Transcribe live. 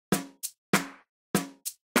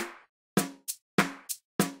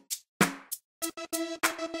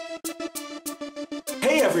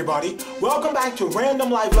Hey everybody, welcome back to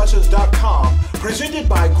RandomLifeLessons.com, presented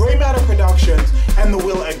by Gray Matter Productions and The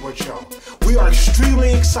Will Edwards Show. We are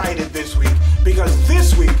extremely excited this week because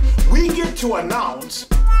this week we get to announce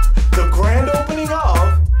the grand opening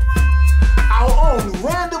of our own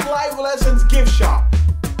Random Life Lessons gift shop.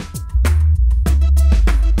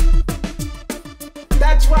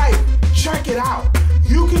 That's right, check it out.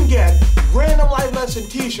 You can get Random Life Lesson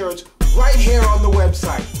t-shirts right here on the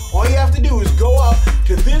website. All you have to do is go up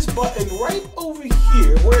to this button right over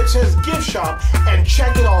here where it says gift shop and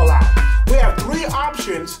check it all out. We have 3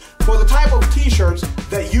 options for the type of t-shirts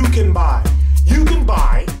that you can buy. You can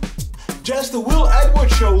buy just the Will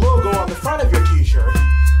Edwards Show logo on the front of your t-shirt.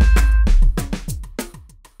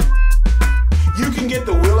 You can get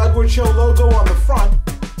the Will Edwards Show logo on the front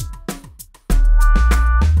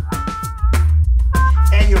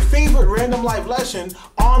and your favorite Random Life Lesson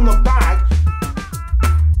on the back.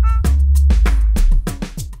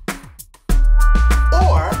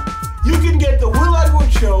 Or you can get the Will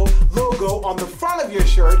Edwards Show logo on the front of your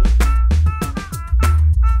shirt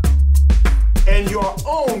and your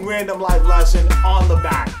own Random Life Lesson on the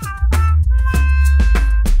back.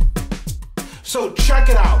 So check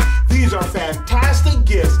it out. These are fantastic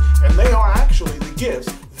gifts, and they are actually the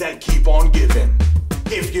gifts that keep on giving,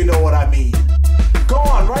 if you know what I mean. Go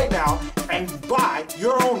on right now and buy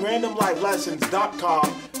your own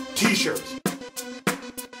RandomLifeLessons.com t-shirts.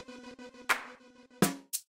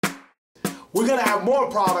 We're going to have more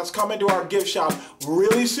products coming to our gift shop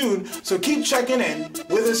really soon, so keep checking in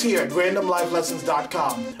with us here at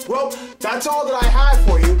RandomLifeLessons.com. Well, that's all that I have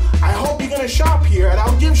for you. I hope you're going to shop here at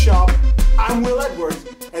our gift shop. I'm Will Edwards,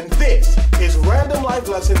 and this is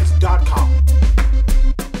RandomLifeLessons.com.